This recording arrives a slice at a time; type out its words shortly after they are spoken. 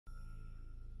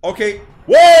Okay.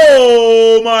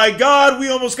 Whoa, my God. We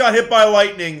almost got hit by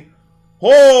lightning.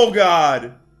 Oh,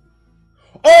 God.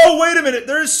 Oh, wait a minute.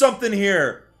 There's something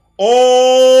here.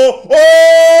 Oh.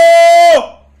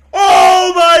 Oh.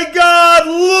 Oh, my God.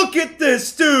 Look at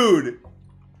this, dude.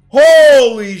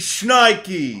 Holy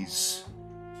shnikes.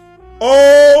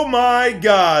 Oh, my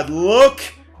God. Look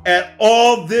at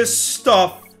all this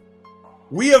stuff.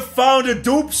 We have found a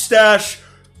dupe stash.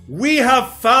 We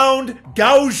have found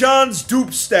Goujon's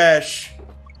dupe stash.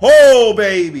 Oh,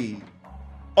 baby.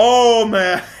 Oh,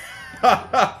 man.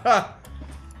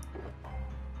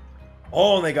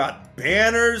 Oh, and they got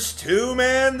banners too,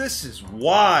 man. This is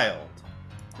wild.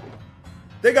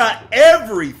 They got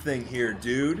everything here,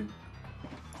 dude.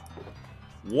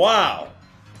 Wow.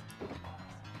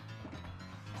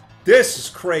 This is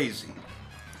crazy.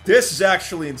 This is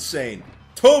actually insane.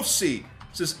 Tofsi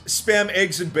says spam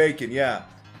eggs and bacon. Yeah.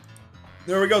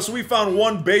 There we go. So we found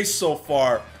one base so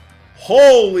far.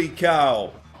 Holy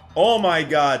cow. Oh my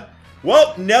God.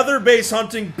 Well, nether base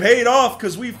hunting paid off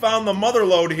because we found the mother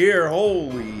lode here.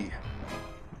 Holy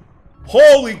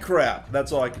crap.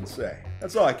 That's all I can say.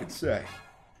 That's all I can say.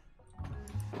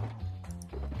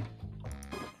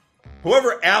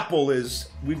 Whoever Apple is,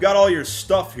 we've got all your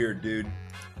stuff here, dude.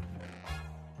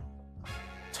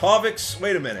 Tovix,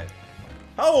 wait a minute.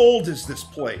 How old is this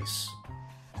place?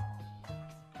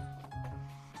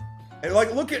 And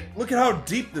like, look at how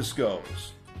deep this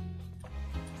goes.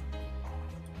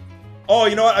 Oh,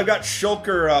 you know what? I've got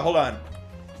Shulker. Hold on.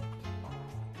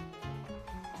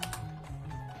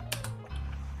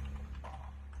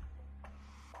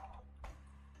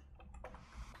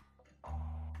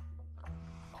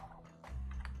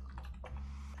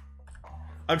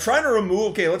 I'm trying to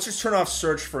remove... Okay, let's just turn off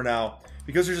search for now.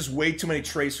 Because there's just way too many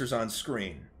tracers on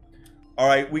screen.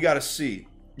 Alright, we gotta see.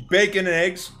 Bacon and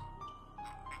eggs.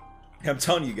 I'm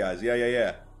telling you guys.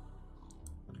 Yeah.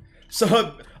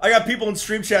 So, I got people in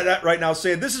stream chat right now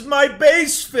saying, this is my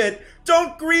base fit!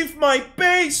 Don't grief my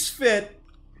base fit!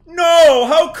 No!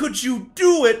 How could you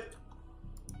do it?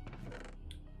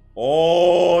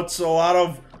 Oh, it's a lot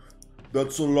of...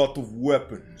 That's a lot of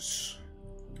weapons.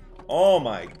 Oh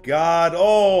my God.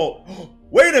 Oh,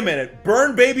 wait a minute.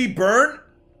 Burn, baby, burn?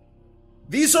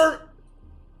 These are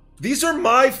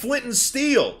my flint and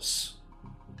steels.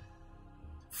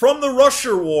 From the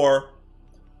Russia War,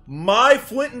 my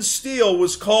flint and steel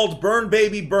was called Burn,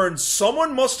 Baby, Burn.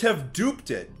 Someone must have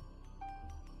duped it.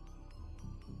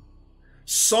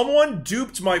 Someone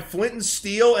duped my flint and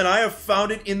steel, and I have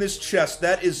found it in this chest.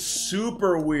 That is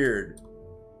super weird.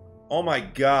 Oh my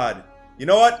God. You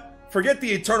know what? Forget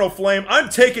the Eternal Flame. I'm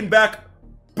taking back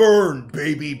Burn,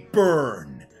 Baby,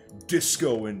 Burn.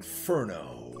 Disco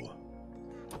Inferno.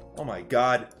 Oh my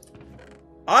God.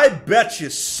 I bet you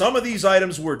some of these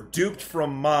items were duped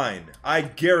from mine. I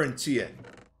guarantee it.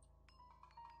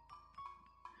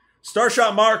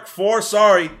 Starshot Mark 4,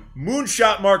 sorry.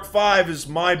 Moonshot Mark 5 is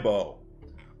my bow.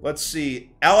 Let's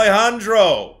see.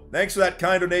 Alejandro, thanks for that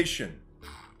kind donation.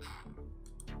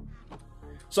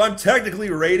 So I'm technically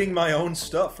raiding my own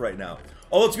stuff right now.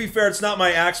 Although to be fair, it's not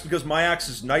my axe because my axe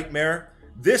is Nightmare.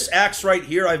 This axe right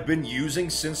here I've been using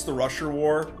since the Russia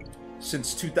War.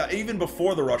 Since 2000, even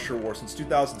before the Russia War, since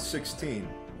 2016.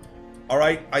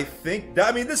 Alright, I think that,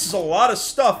 I mean, this is a lot of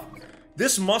stuff.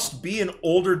 This must be an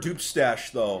older dupe stash,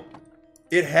 though.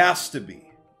 It has to be.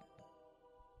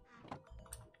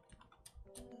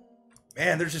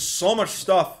 Man, there's just so much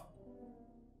stuff.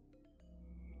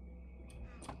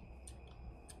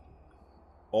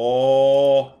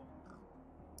 Oh.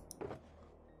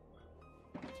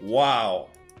 Wow.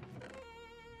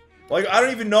 Like, I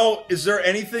don't even know, is there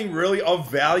anything really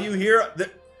of value here?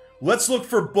 Let's look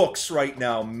for books right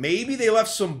now. Maybe they left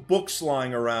some books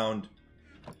lying around.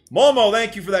 Momo,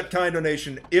 thank you for that kind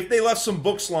donation. If they left some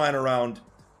books lying around,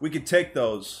 we could take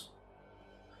those.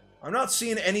 I'm not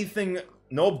seeing anything,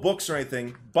 no books or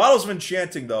anything. Bottles of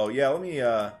Enchanting, though. Yeah,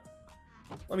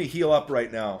 let me heal up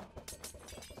right now.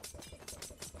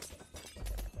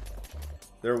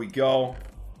 There we go.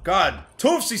 God,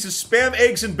 Toofsy says spam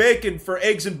eggs and bacon for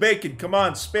eggs and bacon. Come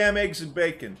on, spam eggs and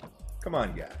bacon. Come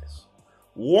on, guys.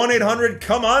 1-800,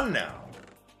 come on now.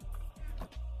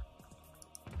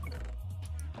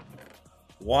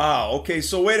 Wow, okay,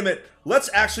 so wait a minute.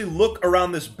 Let's actually look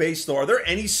around this base, though. Are there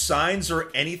any signs or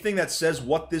anything that says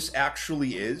what this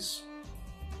actually is?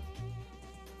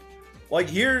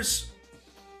 Like, here's...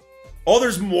 Oh,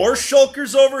 there's more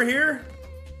shulkers over here?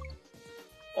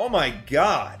 Oh my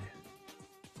God.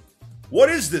 What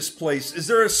is this place? Is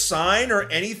there a sign or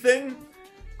anything?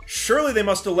 Surely they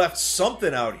must have left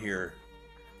something out here.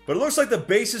 But it looks like the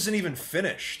base isn't even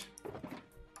finished.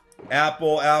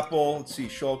 Apple, Apple. Let's see,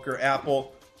 shulker,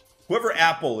 Apple. Whoever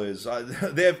Apple is,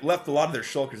 they have left a lot of their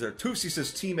shulkers there. Toofsy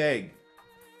says Team Egg.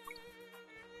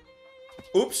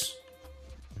 Oops.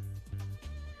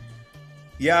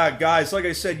 Yeah, guys, like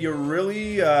I said, you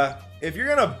really, if you're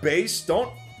gonna base,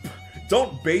 don't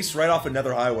base right off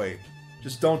another highway.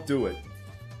 Just don't do it.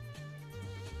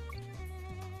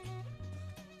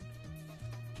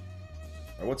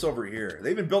 Alright, what's over here?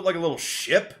 They even built like a little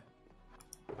ship?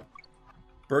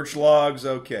 Birch logs,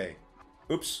 okay.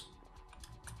 Oops.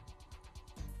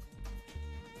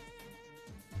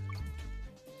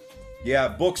 Yeah,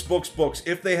 books, books, books.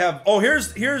 If they have... Oh,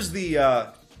 here's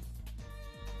the...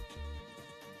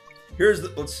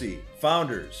 Let's see.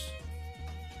 Founders.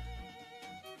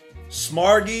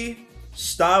 Smargy,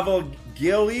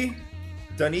 Stavogili,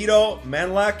 Danito,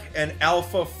 Manlak, and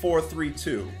Alpha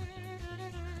 432.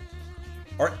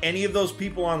 Are any of those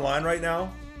people online right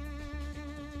now?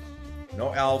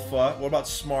 No Alpha. What about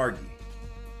Smargy?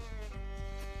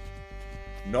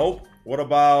 Nope. What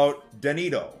about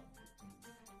Danito?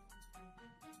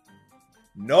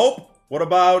 Nope. What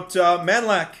about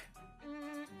Manlak?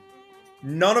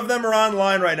 None of them are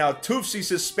online right now. Toofsy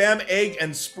says spam egg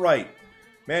and Sprite.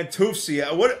 Man, Toofsy,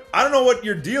 I don't know what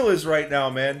your deal is right now,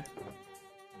 man.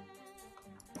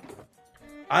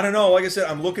 I don't know. Like I said,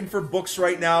 I'm looking for books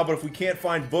right now, but if we can't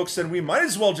find books, then we might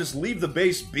as well just leave the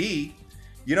base be.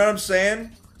 You know what I'm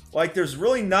saying? Like, there's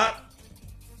really not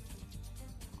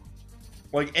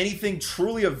like anything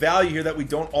truly of value here that we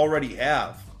don't already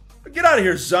have. But get out of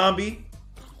here, zombie.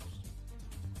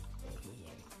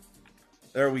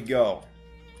 There we go.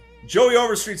 Joey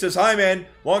Overstreet says, hi, man.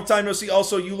 Long time no see.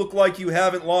 Also, you look like you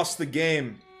haven't lost the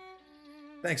game.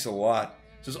 Thanks a lot.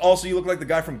 Says, also, you look like the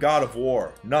guy from God of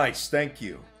War. Nice, thank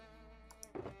you.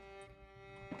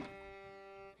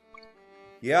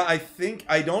 Yeah, I think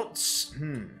I don't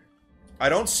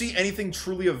see anything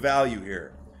truly of value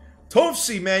here.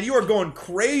 Tofsy, man, you are going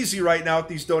crazy right now with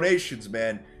these donations,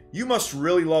 man. You must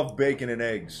really love bacon and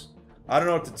eggs. I don't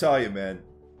know what to tell you, man.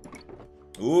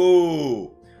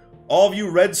 Ooh. All of you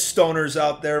Redstoners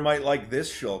out there might like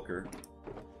this shulker.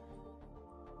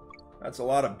 That's a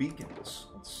lot of beacons.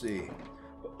 Let's see.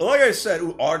 Like I said,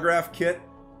 ooh, autograph kit.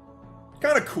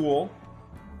 Kind of cool.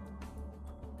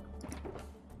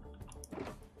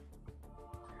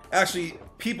 Actually,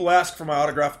 people ask for my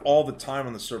autograph all the time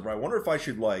on the server. I wonder if I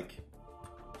should, like...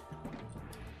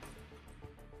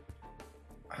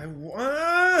 Do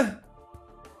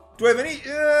I have any?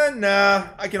 Nah.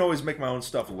 I can always make my own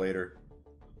stuff later.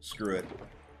 Screw it.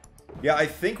 Yeah, I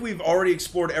think we've already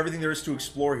explored everything there is to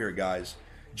explore here, guys.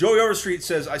 Joey Overstreet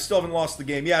says, I still haven't lost the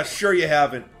game. Yeah, sure you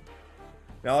haven't.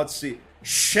 Now, let's see.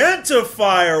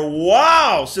 Shantifier,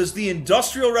 wow! Says, the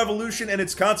Industrial Revolution and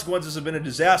its consequences have been a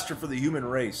disaster for the human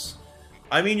race.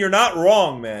 I mean, you're not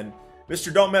wrong, man.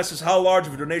 Mr. Don't Mess says, how large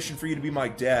of a donation for you to be my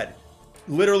dad?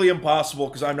 Literally impossible,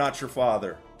 because I'm not your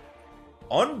father.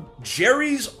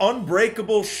 Jerry's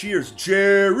Unbreakable Shears.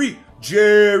 Jerry!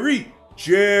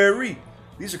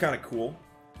 These are kind of cool.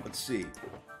 Let's see.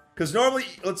 Because normally,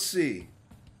 let's see.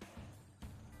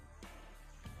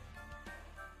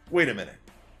 Wait a minute.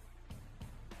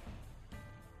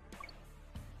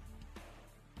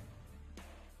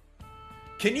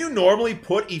 Can you normally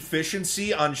put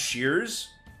efficiency on shears?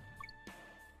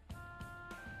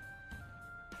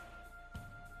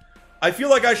 I feel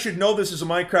like I should know this as a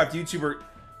Minecraft YouTuber.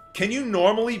 Can you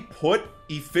normally put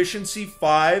efficiency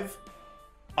 5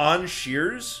 on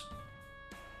shears?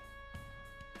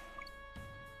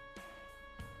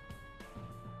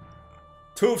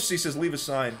 Toofsy says leave a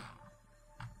sign.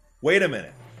 Wait a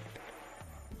minute.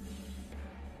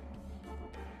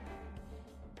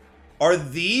 Are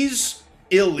these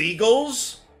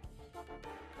illegals?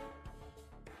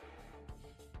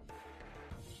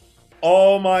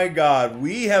 Oh my god,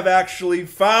 we have actually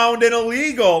found an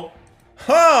illegal.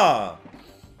 Huh.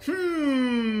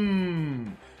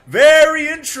 Very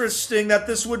interesting that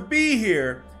this would be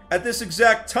here at this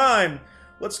exact time.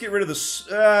 Let's get rid of this.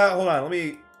 Hold on, let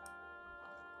me...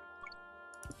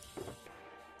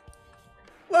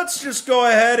 Let's just go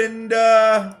ahead and,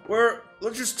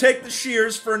 let's just take the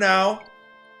shears for now.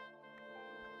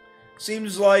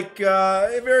 Seems like,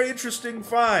 a very interesting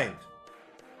find.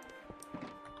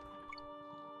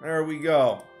 There we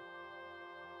go.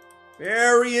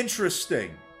 Very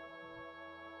interesting.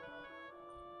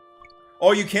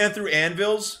 Oh, you can't through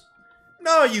anvils?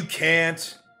 No, you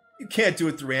can't. You can't do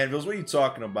it through anvils. What are you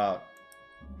talking about?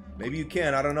 Maybe you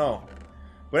can. I don't know.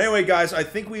 But anyway, guys, I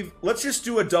think we've... Let's just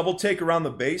do a double take around the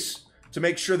base to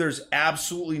make sure there's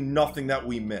absolutely nothing that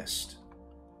we missed.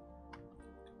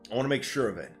 I want to make sure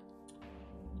of it.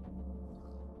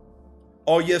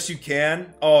 Oh, yes, you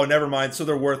can? Oh, never mind. So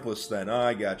they're worthless then. Oh,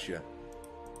 I got you.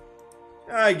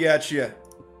 I got you.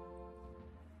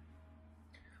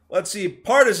 Let's see.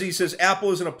 Partizy says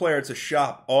Apple isn't a player, it's a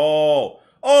shop. Oh.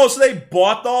 Oh, so they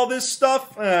bought all this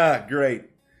stuff? Ah, great.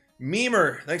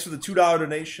 Memer, thanks for the $2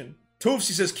 donation.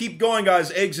 Toofsy says, keep going,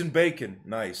 guys. Eggs and bacon.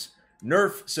 Nice.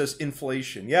 Nerf says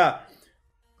inflation. Yeah.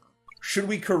 Should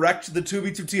we correct the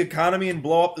 2B2T economy and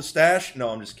blow up the stash?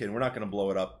 No, I'm just kidding. We're not going to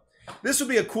blow it up. This would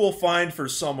be a cool find for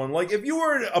someone. Like, if you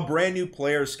were a brand new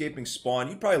player escaping spawn,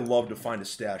 you'd probably love to find a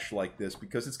stash like this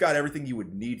because it's got everything you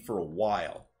would need for a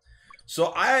while.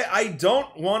 So I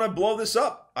don't want to blow this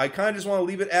up. I kind of just want to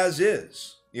leave it as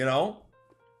is, you know?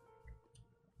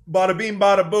 Bada beam,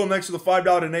 bada boom. Thanks for the $5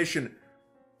 donation.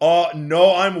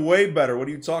 No, I'm way better. What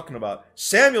are you talking about?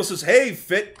 Samuel says, hey,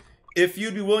 Fit, if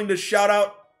you'd be willing to shout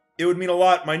out, it would mean a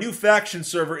lot. My new faction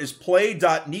server is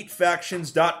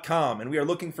play.neatfactions.com, and we are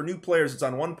looking for new players. It's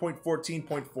on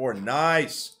 1.14.4.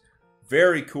 Nice.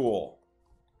 Very cool.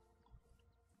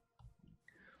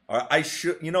 I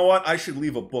should, you know what? I should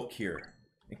leave a book here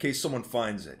in case someone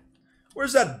finds it.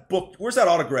 Where's that book? Where's that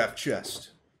autograph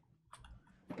chest?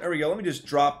 There we go. Let me just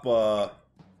drop, that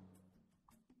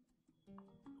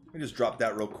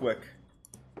real quick.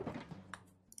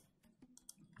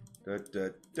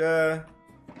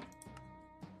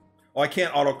 Oh, I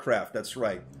can't autocraft. That's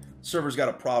right. The server's got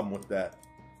a problem with that.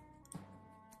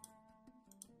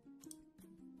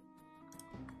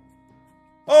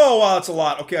 Oh, wow, that's a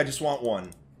lot. Okay, I just want one.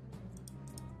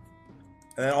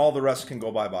 And then all the rest can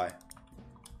go bye-bye.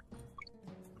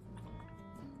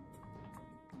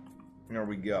 There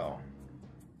we go.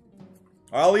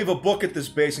 I'll leave a book at this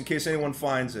base in case anyone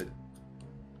finds it.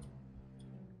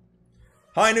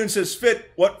 High Noon says,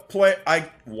 Fit, what play...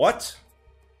 What?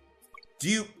 Do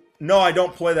you... No, I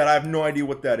don't play that. I have no idea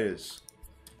what that is.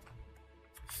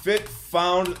 Fit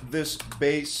found this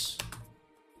base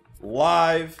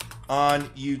live on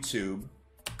YouTube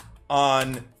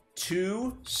on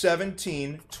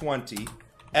 2/17/20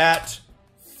 at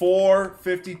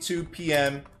 4:52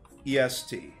 p.m.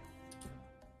 EST.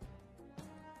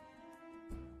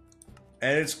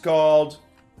 And it's called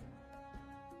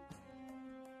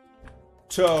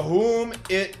To Whom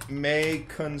It May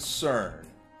Concern.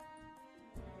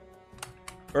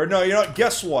 Or no, you know what?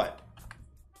 Guess what?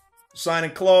 Sign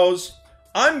and close.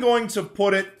 I'm going to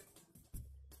put it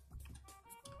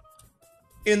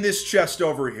in this chest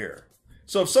over here.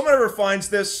 So if someone ever finds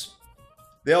this,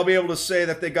 they'll be able to say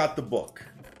that they got the book.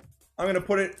 I'm going to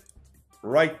put it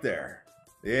right there.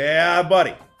 Yeah,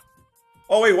 buddy.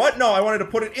 Oh, wait, what? No, I wanted to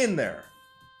put it in there.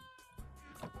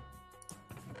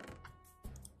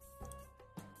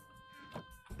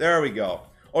 There we go.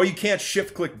 Oh, you can't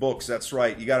shift-click books. That's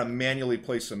right. You got to manually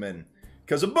place them in.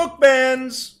 Because of book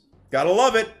bans. Gotta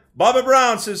love it. Bobby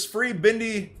Brown says, free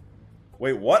Bindi.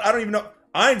 Wait, what? I don't even know.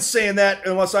 I ain't saying that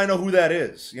unless I know who that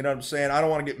is. You know what I'm saying? I don't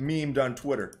want to get memed on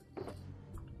Twitter.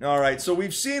 Alright, so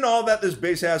we've seen all that this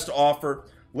base has to offer.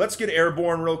 Let's get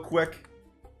airborne real quick.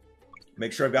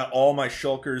 Make sure I've got all my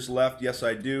shulkers left. Yes,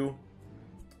 I do.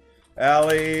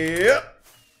 Alley. Yep.